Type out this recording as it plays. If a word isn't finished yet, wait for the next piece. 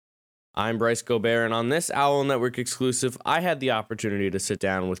I'm Bryce Gobert, and on this Owl Network exclusive, I had the opportunity to sit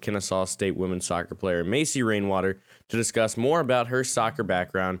down with Kennesaw State women's soccer player Macy Rainwater to discuss more about her soccer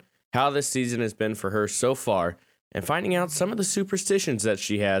background, how this season has been for her so far, and finding out some of the superstitions that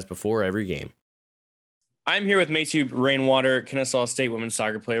she has before every game. I'm here with Macy Rainwater, Kennesaw State women's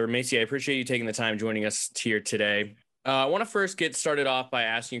soccer player. Macy, I appreciate you taking the time joining us here today. I want to first get started off by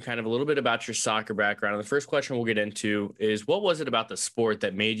asking you kind of a little bit about your soccer background. And the first question we'll get into is, what was it about the sport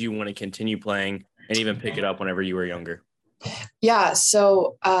that made you want to continue playing and even pick it up whenever you were younger? Yeah,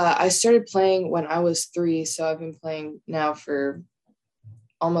 so I started playing when I was 3, so I've been playing now for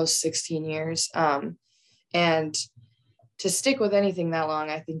almost 16 years. And to stick with anything that long,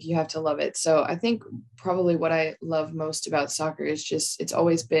 I think you have to love it. So I think probably what I love most about soccer is just it's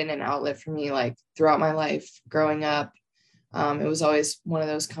always been an outlet for me, like throughout my life growing up. It was always one of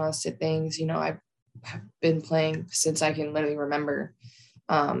those constant things. I've been playing since I can literally remember.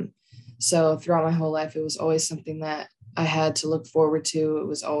 So throughout my whole life, it was always something that I had to look forward to. It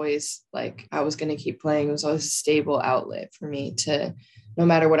was always like I was going to keep playing. It was always a stable outlet for me to, no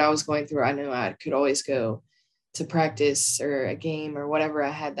matter what I was going through, I knew I could always go to practice or a game or whatever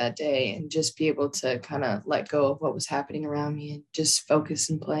I had that day and just be able to kind of let go of what was happening around me and just focus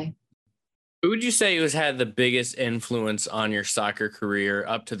and play. Who would you say has had the biggest influence on your soccer career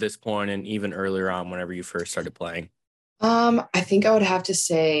up to this point and even earlier on whenever you first started playing? I think I would have to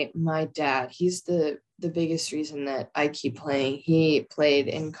say my dad. He's the biggest reason that I keep playing. He played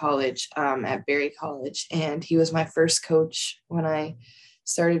in college at Berry College, and he was my first coach when I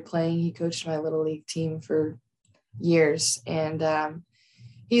started playing. He coached my little league team for years, and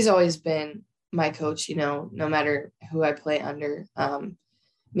he's always been my coach. No matter who I play under,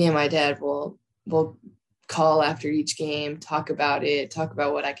 me and my dad will call after each game, talk about it, talk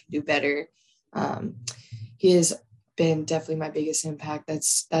about what I can do better. He has been definitely my biggest impact.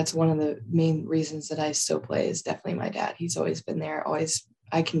 That's one of the main reasons that I still play is definitely my dad. He's always been there. Always,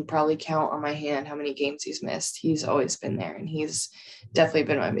 I can probably count on my hand how many games he's missed. He's always been there, and he's definitely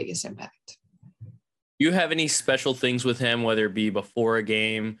been my biggest impact. You have any special things with him, whether it be before a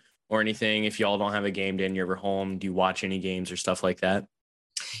game or anything? If y'all don't have a game day and you're ever home, do you watch any games or stuff like that?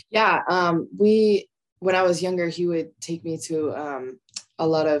 Yeah, when I was younger, he would take me to a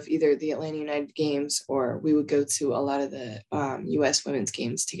lot of either the Atlanta United games or we would go to a lot of the U.S. women's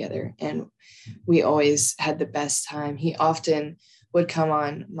games together, and we always had the best time. He often would come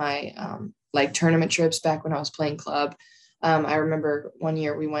on my like tournament trips back when I was playing club. I remember one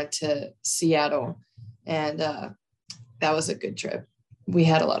year we went to Seattle, and that was a good trip. We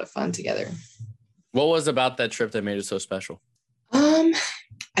had a lot of fun together. What was about that trip that made it so special?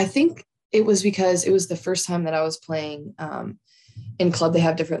 I think it was because it was the first time that I was playing in club. They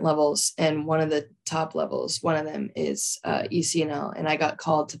have different levels, and one of the top levels, one of them is ECNL, and I got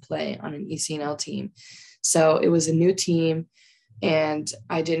called to play on an ECNL team. So it was a new team, and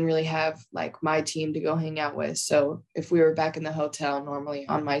I didn't really have like my team to go hang out with. So if we were back in the hotel, normally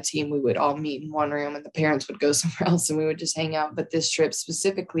on my team, we would all meet in one room and the parents would go somewhere else and we would just hang out. But this trip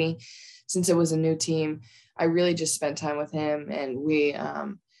specifically, since it was a new team, I really just spent time with him, and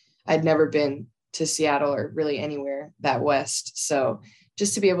I'd never been to Seattle or really anywhere that west. So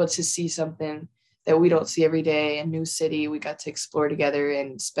just to be able to see something that we don't see every day, a new city, we got to explore together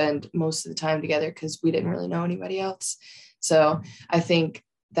and spend most of the time together because we didn't really know anybody else. So I think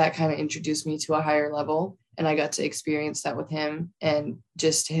that kind of introduced me to a higher level, and I got to experience that with him, and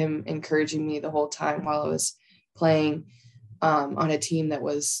just him encouraging me the whole time while I was playing on a team that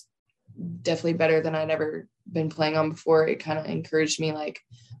was definitely better than I'd ever been playing on before. It kind of encouraged me like,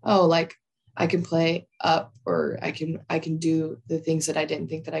 oh, like I can play up, or I can do the things that I didn't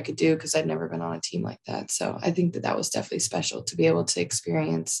think that I could do because I'd never been on a team like that. So I think that was definitely special to be able to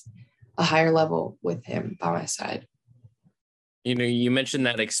experience a higher level with him by my side. You mentioned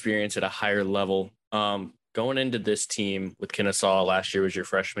that experience at a higher level. Going into this team with Kennesaw last year was your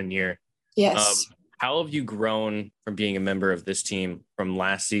freshman year. Yes. How have you grown from being a member of this team from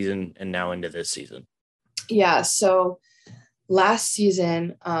last season and now into this season? Yeah. So last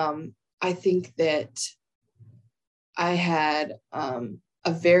season, I think that I had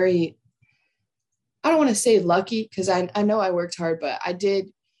a very, I don't want to say lucky because I know I worked hard, but I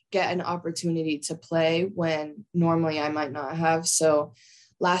did get an opportunity to play when normally I might not have. So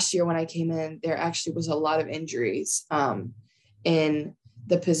last year when I came in, there actually was a lot of injuries in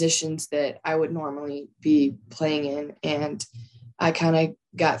the positions that I would normally be playing in. And I kind of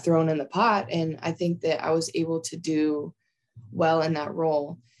got thrown in the pot, and I think that I was able to do well in that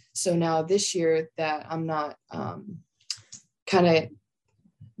role. So now this year that I'm not kind of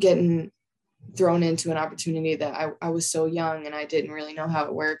getting thrown into an opportunity that I was so young and I didn't really know how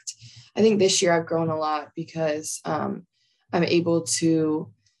it worked. I think this year I've grown a lot because I'm able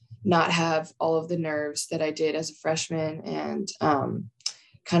to not have all of the nerves that I did as a freshman and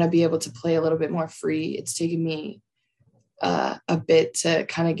kind of be able to play a little bit more free. It's taken me a bit to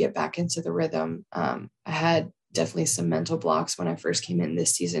kind of get back into the rhythm. I had definitely some mental blocks when I first came in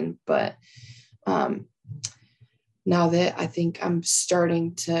this season, but now that I think I'm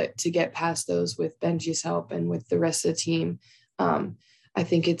starting to get past those with Benji's help and with the rest of the team, I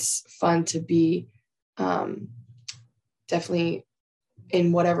think it's fun to be definitely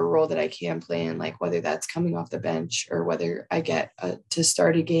in whatever role that I can play in, like whether that's coming off the bench or whether I get to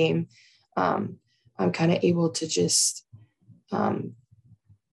start a game. I'm kind of able to just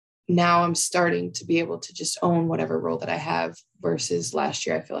now I'm starting to be able to just own whatever role that I have versus last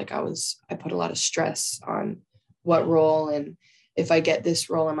year. I feel like I put a lot of stress on what role, and if I get this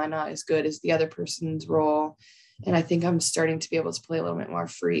role, am I not as good as the other person's role? And I think I'm starting to be able to play a little bit more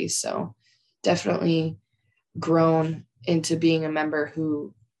free. So definitely grown into being a member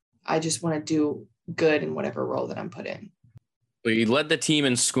who I just want to do good in whatever role that I'm put in. Well, you led the team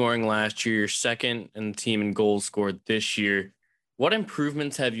in scoring last year. You're second in the team in goals scored this year. What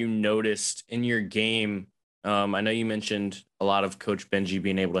improvements have you noticed in your game? I know you mentioned a lot of Coach Benji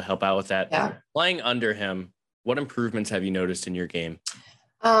being able to help out with that. Yeah. Playing under him, what improvements have you noticed in your game?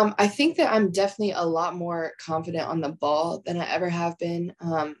 I think that I'm definitely a lot more confident on the ball than I ever have been.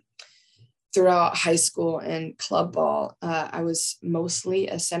 Throughout high school and club ball, I was mostly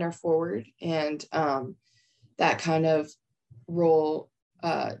a center forward, and that kind of role,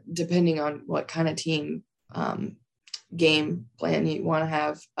 depending on what kind of team game plan you want to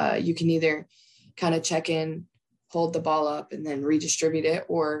have, you can either kind of check in, hold the ball up, and then redistribute it,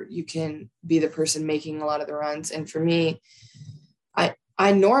 or you can be the person making a lot of the runs. And for me,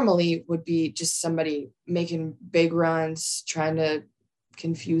 I normally would be just somebody making big runs, trying to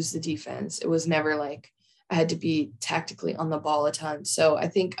confuse the defense. It was never like I had to be tactically on the ball a ton. So I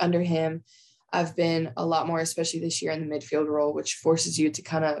think under him, I've been a lot more, especially this year in the midfield role, which forces you to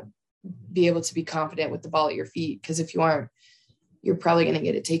kind of be able to be confident with the ball at your feet. Because if you aren't, you're probably going to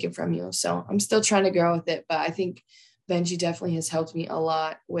get it taken from you. So I'm still trying to grow with it. But I think Benji definitely has helped me a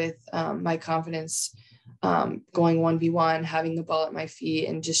lot with my confidence, going 1v1, having the ball at my feet,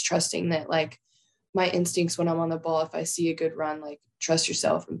 and just trusting that, like, my instincts when I'm on the ball, if I see a good run, like, trust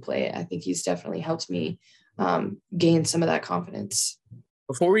yourself and play it. I think he's definitely helped me gain some of that confidence.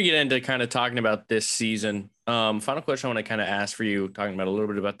 Before we get into kind of talking about this season, final question I want to kind of ask for you, talking about a little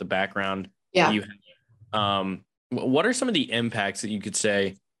bit about the background that you have. What are some of the impacts that you could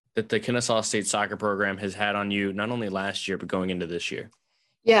say that the Kennesaw State soccer program has had on you, not only last year, but going into this year?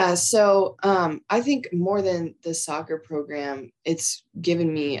 Yeah, so I think more than the soccer program, it's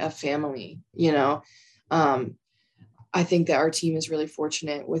given me a family, you know. I think that our team is really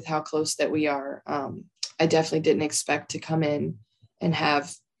fortunate with how close that we are. I definitely didn't expect to come in and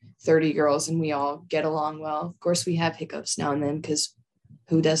have 30 girls and we all get along well. Of course, we have hiccups now and then, because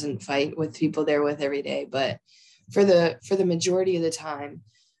who doesn't fight with people they're with every day? But for the majority of the time,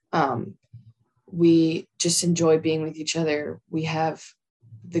 we just enjoy being with each other. We have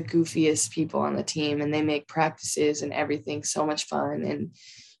the goofiest people on the team, and they make practices and everything so much fun. And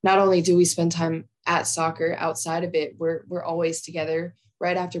not only do we spend time at soccer, outside of it, we're always together.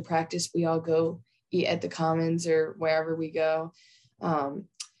 Right after practice, we all go eat at the Commons or wherever we go.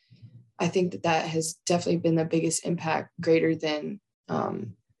 I think that has definitely been the biggest impact, greater than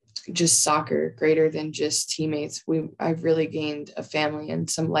just soccer, greater than just teammates. I've really gained a family and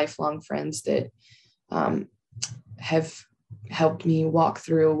some lifelong friends that have helped me walk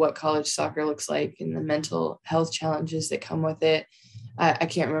through what college soccer looks like and the mental health challenges that come with it. I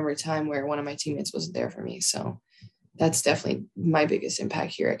can't remember a time where one of my teammates wasn't there for me. So that's definitely my biggest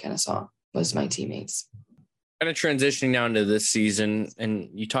impact here at Kennesaw, was my teammates. Kind of transitioning now into this season, and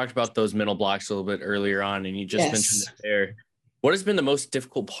you talked about those mental blocks a little bit earlier on, and you just mentioned it there. What has been the most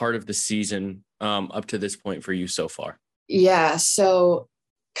difficult part of the season up to this point for you so far? Yeah, so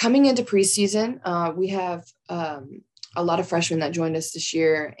coming into preseason, we have a lot of freshmen that joined us this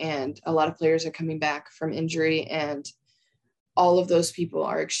year, and a lot of players are coming back from injury, and all of those people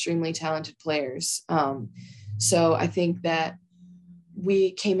are extremely talented players. So I think that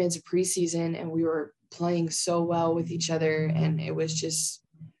we came into preseason and we were playing so well with each other, and it was just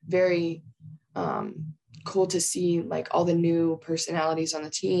very cool to see, like, all the new personalities on the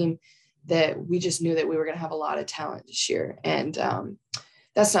team, that we just knew that we were going to have a lot of talent this year. And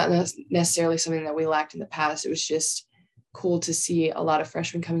that's not necessarily something that we lacked in the past. It was just cool to see a lot of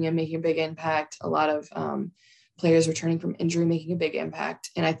freshmen coming in, making a big impact, a lot of players returning from injury making a big impact.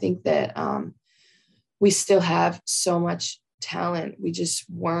 And I think that we still have so much talent. We just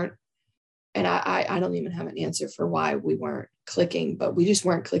weren't, and I don't even have an answer for why we weren't clicking, but we just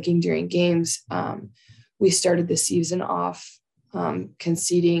weren't clicking during games. We started the season off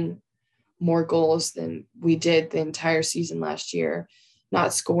conceding more goals than we did the entire season last year,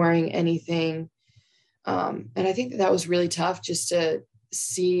 not scoring anything. And I think that was really tough just to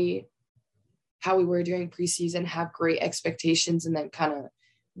see how we were during preseason, have great expectations, and then kind of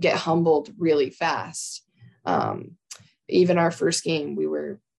get humbled really fast. Even our first game, we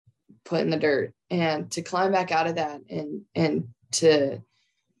were put in the dirt, and to climb back out of that and to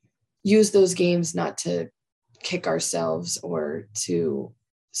use those games not to kick ourselves or to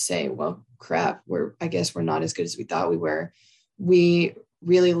say, well, crap, I guess we're not as good as we thought we were. We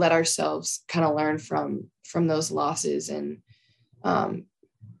really let ourselves kind of learn from those losses and,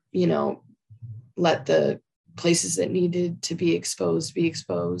 let the places that needed to be exposed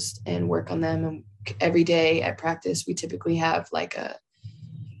and work on them. And every day at practice, we typically have like a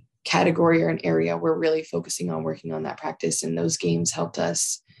category or an area we're really focusing on working on that practice. And those games helped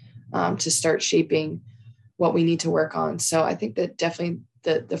us to start shaping what we need to work on. So I think that definitely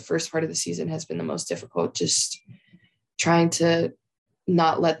the first part of the season has been the most difficult, just trying to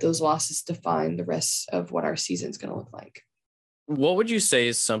not let those losses define the rest of what our season's going to look like. What would you say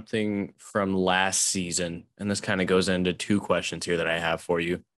is something from last season? And this kind of goes into two questions here that I have for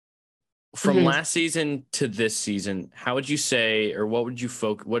you. From last season to this season, how would you say, or what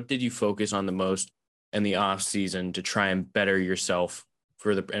did you focus on the most in the off season to try and better yourself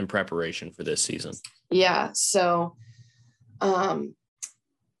in preparation for this season? Yeah. So,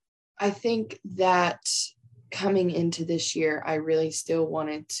 I think that coming into this year, I really still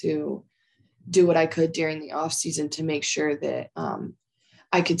wanted to do what I could during the off season to make sure that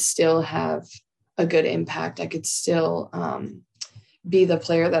I could still have a good impact. I could still be the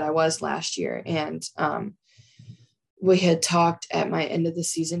player that I was last year. And we had talked at my end of the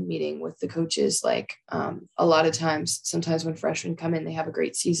season meeting with the coaches, like a lot of times, sometimes when freshmen come in, they have a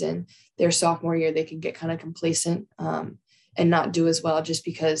great season. Their sophomore year, they can get kind of complacent and not do as well just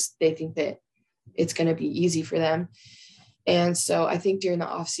because they think that it's going to be easy for them. And so I think during the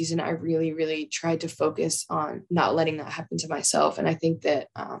off season, I really, really tried to focus on not letting that happen to myself. And I think that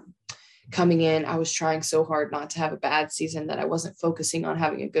coming in, I was trying so hard not to have a bad season that I wasn't focusing on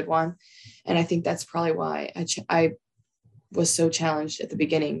having a good one. And I think that's probably why I was so challenged at the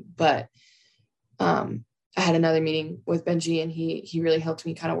beginning. But I had another meeting with Benji, and he really helped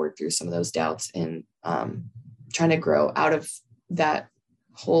me kind of work through some of those doubts and trying to grow out of that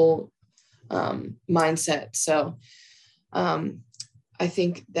whole mindset. So I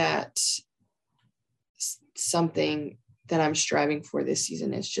think that something that I'm striving for this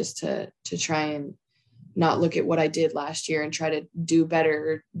season is just to try and not look at what I did last year and try to do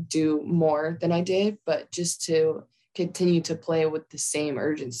better, do more than I did, but just to continue to play with the same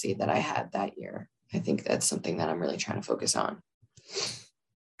urgency that I had that year. I think that's something that I'm really trying to focus on.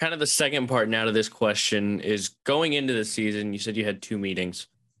 Kind of the second part now to this question is going into the season, you said you had 2 meetings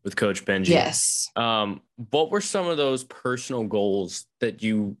with Coach Benji. Yes. What were some of those personal goals that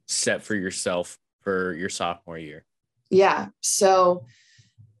you set for yourself for your sophomore year? Yeah. So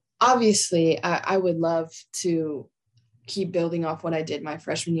obviously I would love to keep building off what I did my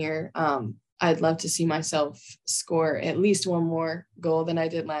freshman year. I'd love to see myself score at least one more goal than I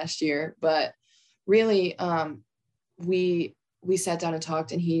did last year, but really we sat down and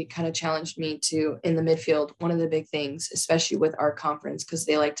talked, and he kind of challenged me to, in the midfield, one of the big things, especially with our conference, because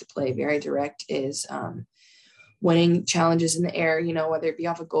they like to play very direct, is winning challenges in the air, whether it be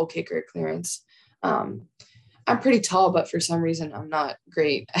off a goal kick or a clearance. I'm pretty tall, but for some reason I'm not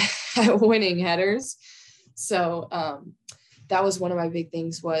great at winning headers. So that was one of my big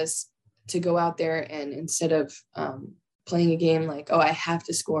things, was to go out there and instead of playing a game like, oh, I have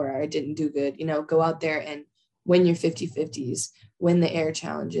to score, or I didn't do good, go out there and win your 50-50s, win the air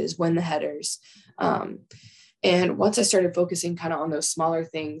challenges, win the headers. And once I started focusing kind of on those smaller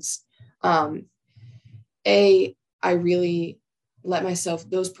things, I really let myself,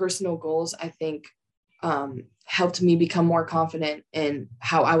 those personal goals, I think, helped me become more confident in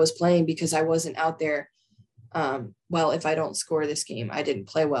how I was playing, because I wasn't out there, well, if I don't score this game, I didn't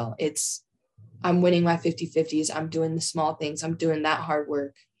play well. I'm winning my 50-50s. I'm doing the small things. I'm doing that hard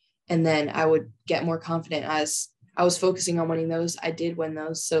work. And then I would get more confident as I was focusing on winning those. I did win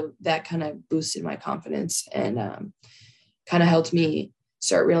those. So that kind of boosted my confidence and kind of helped me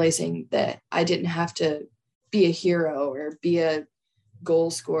start realizing that I didn't have to be a hero or be a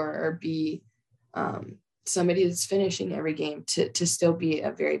goal scorer or be somebody that's finishing every game to still be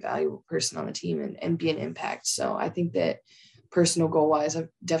a very valuable person on the team and be an impact. So I think that personal goal wise, I've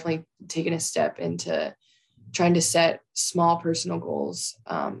definitely taken a step into trying to set small personal goals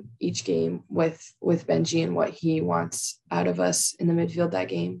each game with Benji and what he wants out of us in the midfield that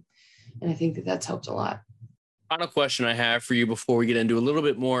game. And I think that that's helped a lot. Final question I have for you before we get into a little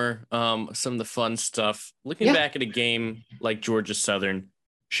bit more some of the fun stuff. Looking back at a game like Georgia Southern,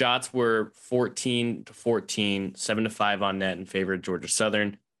 shots were 14-14, 7-5 on net in favor of Georgia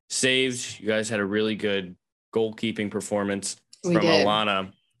Southern. Saves, you guys had a really good goalkeeping performance from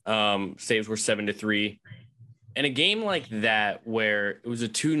Alana. Saves were 7-3. In a game like that, where it was a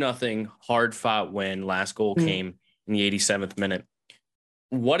 2-0 hard-fought win, last goal came in the 87th minute.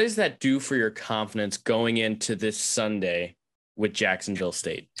 What does that do for your confidence going into this Sunday with Jacksonville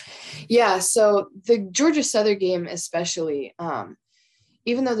State? Yeah, so the Georgia Southern game especially,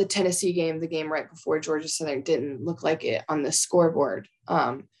 even though the Tennessee game, the game right before Georgia Southern, didn't look like it on the scoreboard,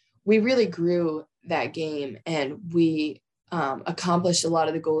 we really grew that game and we accomplished a lot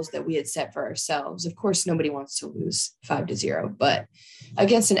of the goals that we had set for ourselves. Of course, nobody wants to lose 5-0, but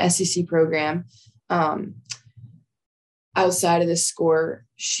against an SEC program, outside of the score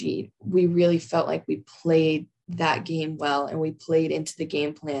sheet, we really felt like we played that game well and we played into the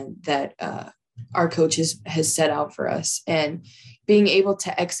game plan that our coach has set out for us. And being able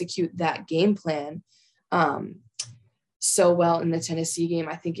to execute that game plan so well in the Tennessee game,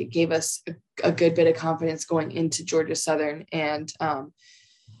 I think it gave us a good bit of confidence going into Georgia Southern. And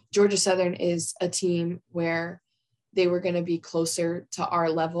Georgia Southern is a team where they were going to be closer to our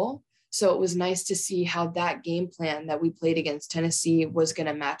level. So it was nice to see how that game plan that we played against Tennessee was going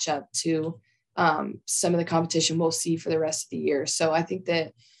to match up to some of the competition we'll see for the rest of the year. So I think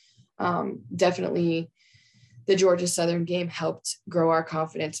that definitely the Georgia Southern game helped grow our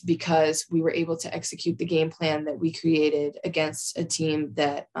confidence because we were able to execute the game plan that we created against a team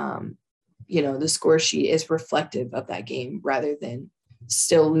that, the score sheet is reflective of that game rather than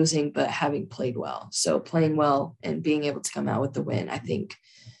still losing, but having played well. So playing well and being able to come out with the win, I think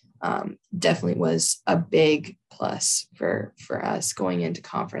definitely was a big plus for us going into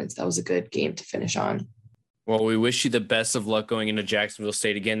conference. That was a good game to finish on. Well, we wish you the best of luck going into Jacksonville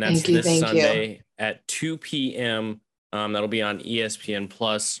State again. That's this Sunday at 2 p.m. That'll be on ESPN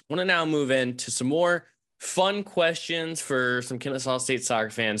Plus. Want to now move into some more fun questions for some Kennesaw State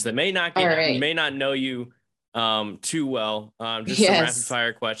soccer fans that may not know you too well. Just some rapid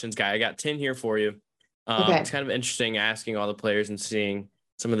fire questions, guy. I got 10 here for you. It's kind of interesting asking all the players and seeing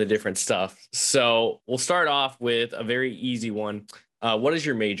some of the different stuff. So we'll start off with a very easy one. What is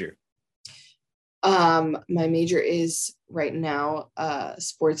your major? My major is right now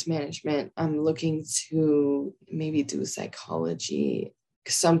sports management. I'm looking to maybe do psychology,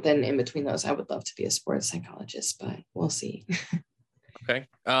 something in between those. I would love to be a sports psychologist, but we'll see. Okay.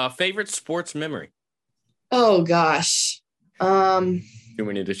 Favorite sports memory? Oh gosh. Who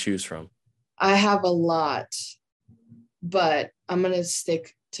we need to choose from? I have a lot, but I'm gonna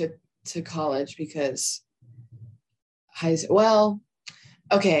stick to college because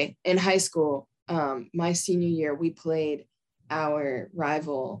in high school, my senior year, we played our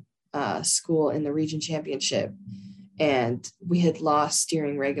rival school in the region championship, and we had lost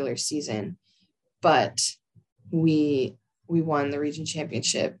during regular season, but we won the region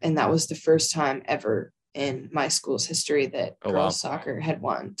championship, and that was the first time ever in my school's history that girls soccer had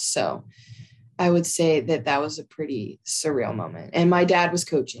won. So I would say that was a pretty surreal moment, and my dad was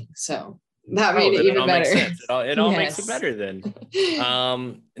coaching, so that made it even better. It all makes it better then.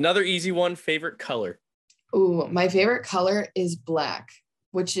 Another easy one, favorite color. Ooh, my favorite color is black,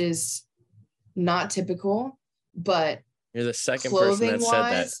 which is not typical, but you're the second person that said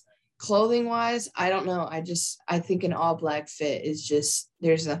that. Clothing wise, I don't know. I think an all black fit is just,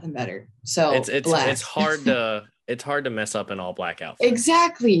 there's nothing better. So it's hard to mess up an all black outfit.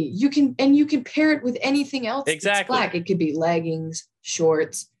 Exactly. You can pair it with anything else. Exactly. Black. It could be leggings,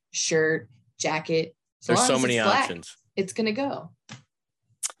 shorts, shirt, jacket. There's so many options. It's gonna go.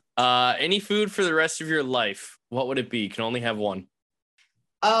 Any food for the rest of your life, what would it be? You can only have one.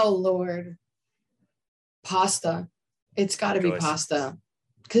 Oh Lord. Pasta. It's got to be pasta.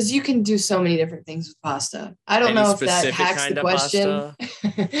 Because you can do so many different things with pasta. I don't know if that hacks the question.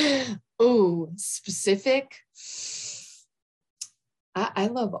 Ooh, specific. I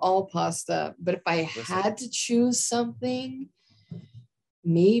love all pasta, but if I had to choose something,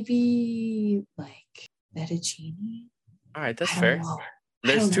 maybe like fettuccine. All right, that's fair.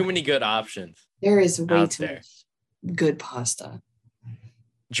 There's too many good options. There is way too much good pasta.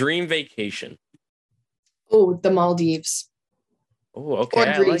 Dream vacation. Oh, the Maldives. Oh, okay.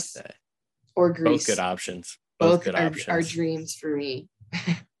 I like that. or Both Greece. good options. Both good are options. dreams for me.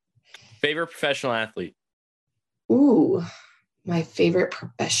 Favorite professional athlete? Ooh, my favorite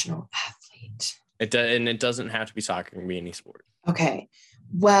professional athlete. It doesn't have to be soccer. It can be any sport. Okay.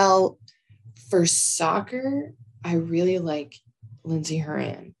 Well, for soccer, I really like Lindsey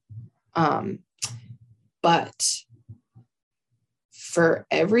Horan. But for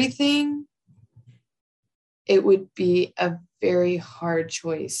everything, it would be a very hard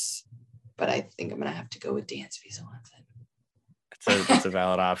choice. But I think I'm going to have to go with Dansby Swanson. That's a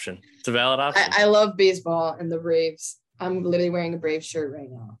valid option. It's a valid option. I love baseball and the Braves. I'm literally wearing a Braves shirt right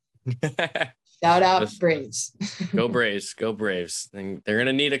now. Shout out Braves. Go Braves. Go Braves. And they're going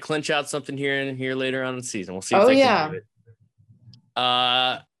to need to clinch out something here later on in the season. We'll see if they can do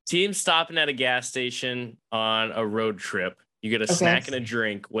it. Team stopping at a gas station on a road trip. You get a snack and a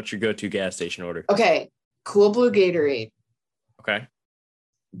drink. What's your go-to gas station order? Okay. Cool Blue Gatorade. Okay.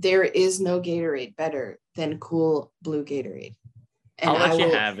 There is no Gatorade better than Cool Blue Gatorade. And I'll let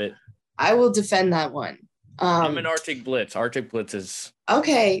you have it. I will defend that one. I'm an Arctic Blitz. Arctic Blitz is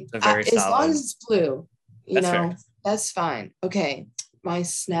okay. Very as long as it's blue, fair. That's fine. Okay. My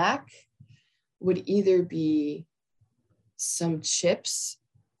snack would either be some chips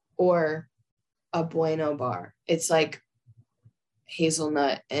or a Bueno bar. It's like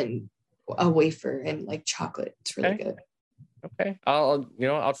hazelnut and a wafer and like chocolate. It's really good. Okay. I'll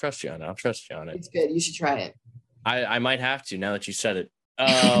trust you on it. It's good. You should try it. I might have to now that you said it.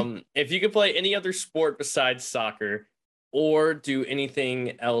 If you could play any other sport besides soccer or do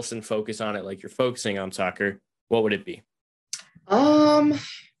anything else and focus on it like you're focusing on soccer, what would it be? I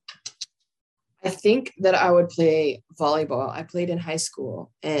think that I would play volleyball. I played in high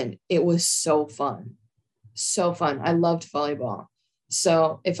school and it was so fun. So fun. I loved volleyball.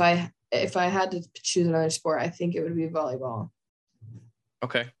 So if I had to choose another sport, I think it would be volleyball.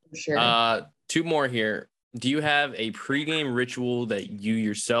 Okay. For sure. 2 more here. Do you have a pregame ritual that you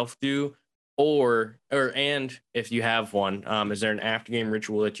yourself do, and if you have one, is there an after-game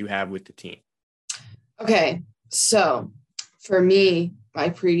ritual that you have with the team? Okay, so for me, my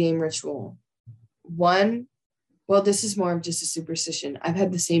pregame ritual, this is more of just a superstition. I've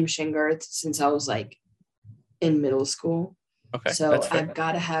had the same shin guards since I was like in middle school. Okay, so I've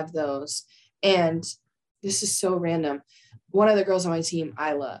got to have those. And this is so random. One of the girls on my team,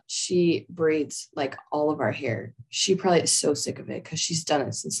 Isla, she braids like all of our hair. She probably is so sick of it because she's done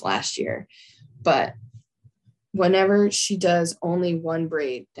it since last year. But whenever she does only one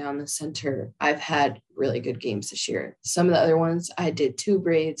braid down the center, I've had really good games this year. Some of the other ones, I did 2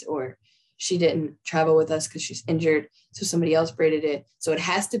 braids, or she didn't travel with us because she's injured. So somebody else braided it. So it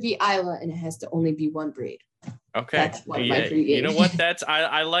has to be Isla and it has to only be one braid. Okay. That's one of my pregame. You know what?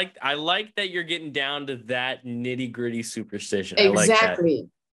 I like that you're getting down to that nitty-gritty superstition. Exactly.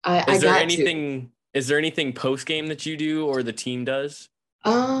 I like that. Is there anything post-game that you do or the team does?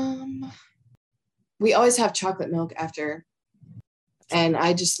 We always have chocolate milk after. And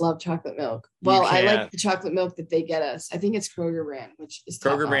I just love chocolate milk. Well, I like the chocolate milk that they get us. I think it's Kroger brand, which is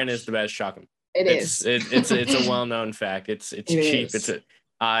Kroger brand is the best chocolate. It's a well-known fact. It's cheap.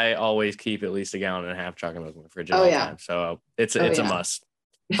 I always keep at least 1.5 gallons chocolate milk in the fridge at all times. So it's a must.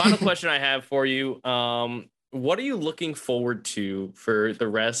 Final question I have for you. What are you looking forward to for the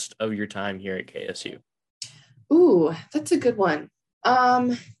rest of your time here at KSU? Ooh, that's a good one.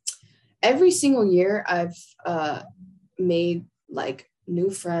 Every single year I've made like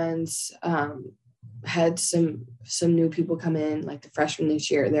new friends, had some new people come in, like the freshmen this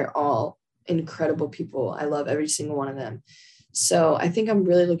year. They're all incredible people. I love every single one of them. So I think I'm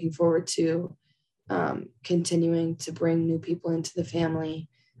really looking forward to continuing to bring new people into the family,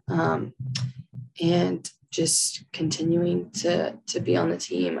 and just continuing to be on the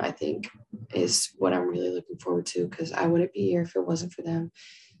team, I think is what I'm really looking forward to, because I wouldn't be here if it wasn't for them.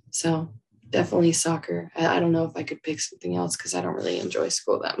 So definitely soccer. I don't know if I could pick something else because I don't really enjoy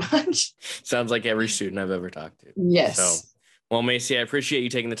school that much. Sounds like every student I've ever talked to. Yes. So, well, Macy, I appreciate you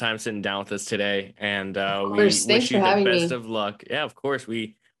taking the time sitting down with us today. And we wish you the best of luck. Yeah, of course.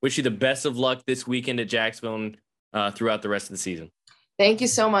 We wish you the best of luck this weekend at Jacksonville and throughout the rest of the season. Thank you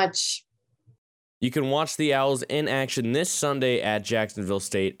so much. You can watch the Owls in action this Sunday at Jacksonville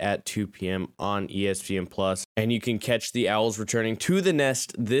State at 2 p.m. on ESPN+. And you can catch the Owls returning to the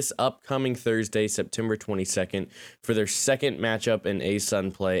nest this upcoming Thursday, September 22nd, for their second matchup in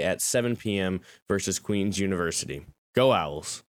ASUN play at 7 p.m. versus Queens University. Go Owls.